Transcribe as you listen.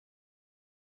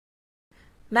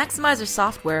Maximizer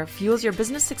software fuels your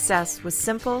business success with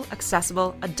simple,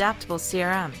 accessible, adaptable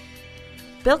CRM.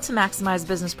 Built to maximize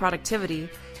business productivity,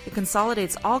 it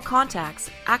consolidates all contacts,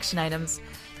 action items,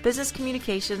 business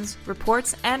communications,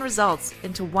 reports, and results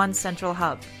into one central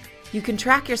hub. You can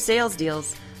track your sales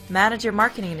deals, manage your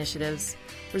marketing initiatives,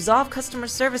 resolve customer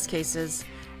service cases,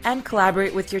 and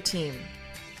collaborate with your team.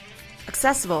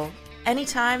 Accessible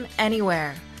anytime,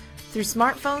 anywhere, through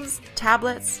smartphones,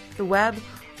 tablets, the web,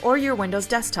 or your Windows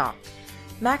desktop.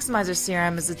 Maximizer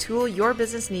CRM is the tool your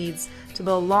business needs to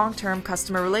build long-term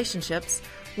customer relationships,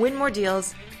 win more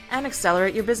deals, and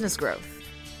accelerate your business growth.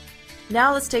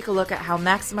 Now let's take a look at how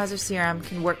Maximizer CRM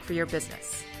can work for your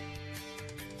business.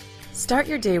 Start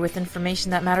your day with information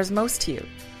that matters most to you.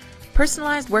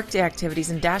 Personalized workday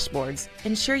activities and dashboards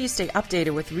ensure you stay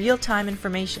updated with real-time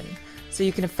information so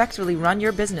you can effectively run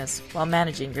your business while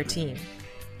managing your team.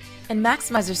 In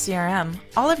Maximizer CRM,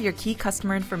 all of your key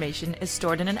customer information is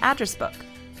stored in an address book.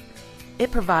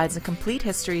 It provides a complete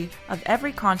history of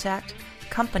every contact,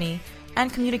 company,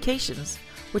 and communications,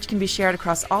 which can be shared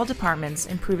across all departments,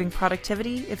 improving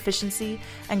productivity, efficiency,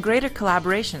 and greater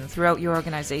collaboration throughout your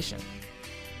organization.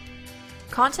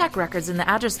 Contact records in the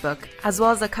address book, as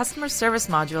well as a customer service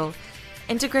module,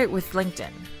 integrate with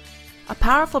LinkedIn, a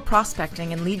powerful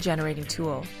prospecting and lead generating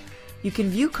tool. You can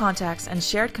view contacts and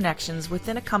shared connections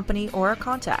within a company or a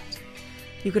contact.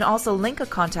 You can also link a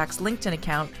contact's LinkedIn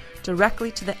account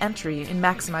directly to the entry in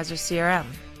Maximizer CRM.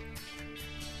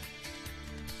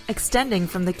 Extending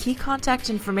from the key contact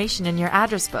information in your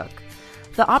address book,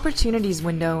 the Opportunities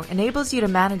window enables you to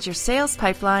manage your sales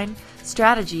pipeline,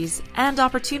 strategies, and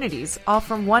opportunities all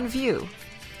from one view.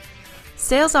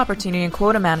 Sales opportunity and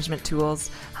quota management tools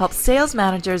help sales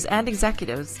managers and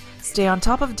executives stay on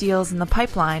top of deals in the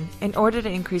pipeline in order to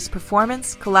increase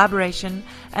performance, collaboration,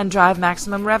 and drive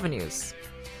maximum revenues.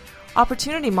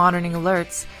 Opportunity monitoring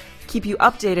alerts keep you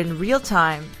updated in real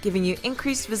time, giving you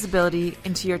increased visibility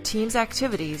into your team's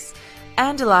activities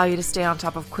and allow you to stay on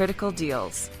top of critical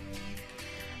deals.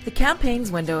 The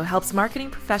Campaigns window helps marketing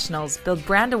professionals build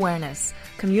brand awareness,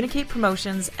 communicate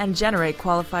promotions, and generate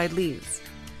qualified leads.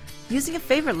 Using a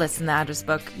favorite list in the address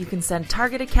book, you can send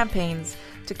targeted campaigns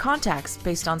to contacts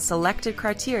based on selected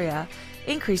criteria,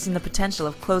 increasing the potential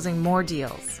of closing more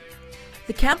deals.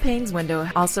 The Campaigns window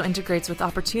also integrates with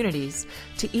Opportunities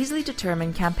to easily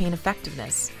determine campaign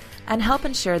effectiveness and help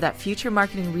ensure that future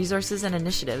marketing resources and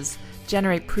initiatives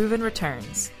generate proven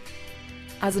returns.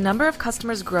 As the number of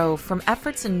customers grow from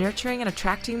efforts in nurturing and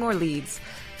attracting more leads,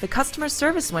 the Customer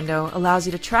Service window allows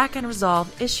you to track and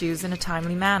resolve issues in a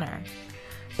timely manner.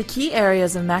 The key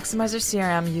areas of Maximizer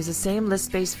CRM use the same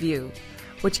list-based view,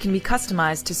 which can be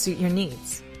customized to suit your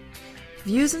needs.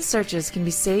 Views and searches can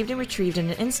be saved and retrieved in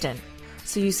an instant,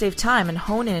 so you save time and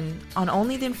hone in on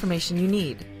only the information you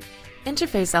need.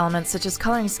 Interface elements such as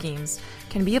coloring schemes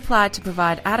can be applied to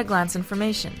provide at-a-glance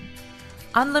information.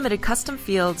 Unlimited custom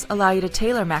fields allow you to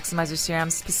tailor Maximizer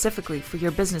CRM specifically for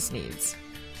your business needs.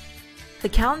 The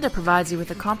calendar provides you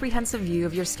with a comprehensive view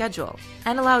of your schedule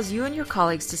and allows you and your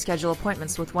colleagues to schedule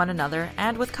appointments with one another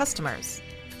and with customers.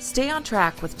 Stay on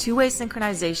track with two-way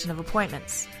synchronization of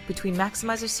appointments between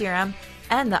Maximizer CRM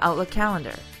and the Outlook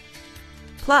calendar.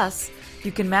 Plus,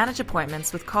 you can manage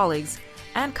appointments with colleagues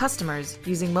and customers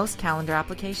using most calendar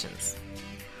applications.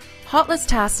 Hotlist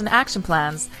tasks and action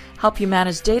plans help you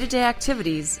manage day-to-day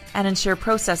activities and ensure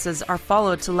processes are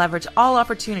followed to leverage all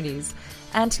opportunities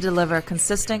and to deliver a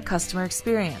consistent customer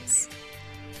experience.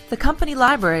 The Company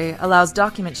Library allows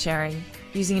document sharing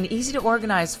using an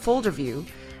easy-to-organize folder view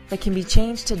that can be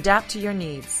changed to adapt to your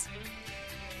needs.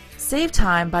 Save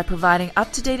time by providing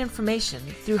up-to-date information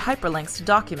through hyperlinks to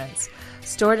documents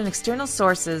stored in external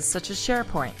sources such as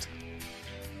SharePoint.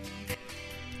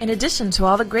 In addition to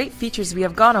all the great features we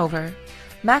have gone over,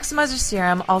 Maximizer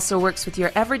CRM also works with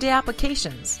your everyday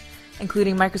applications,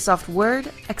 including Microsoft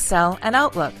Word, Excel, and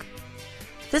Outlook.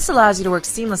 This allows you to work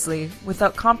seamlessly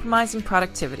without compromising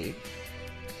productivity.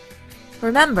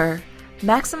 Remember,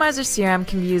 Maximizer CRM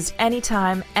can be used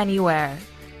anytime, anywhere.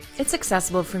 It's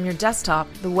accessible from your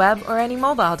desktop, the web, or any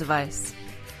mobile device.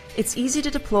 It's easy to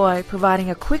deploy, providing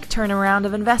a quick turnaround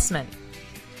of investment.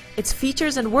 Its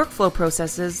features and workflow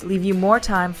processes leave you more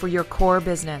time for your core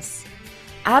business.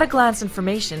 At-a-glance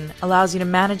information allows you to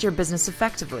manage your business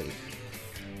effectively.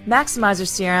 Maximizer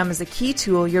CRM is a key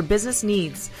tool your business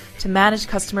needs to manage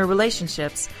customer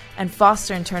relationships and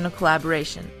foster internal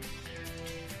collaboration.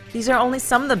 These are only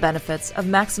some of the benefits of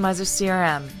Maximizer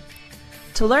CRM.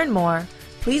 To learn more,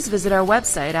 please visit our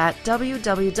website at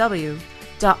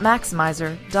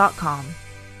www.maximizer.com.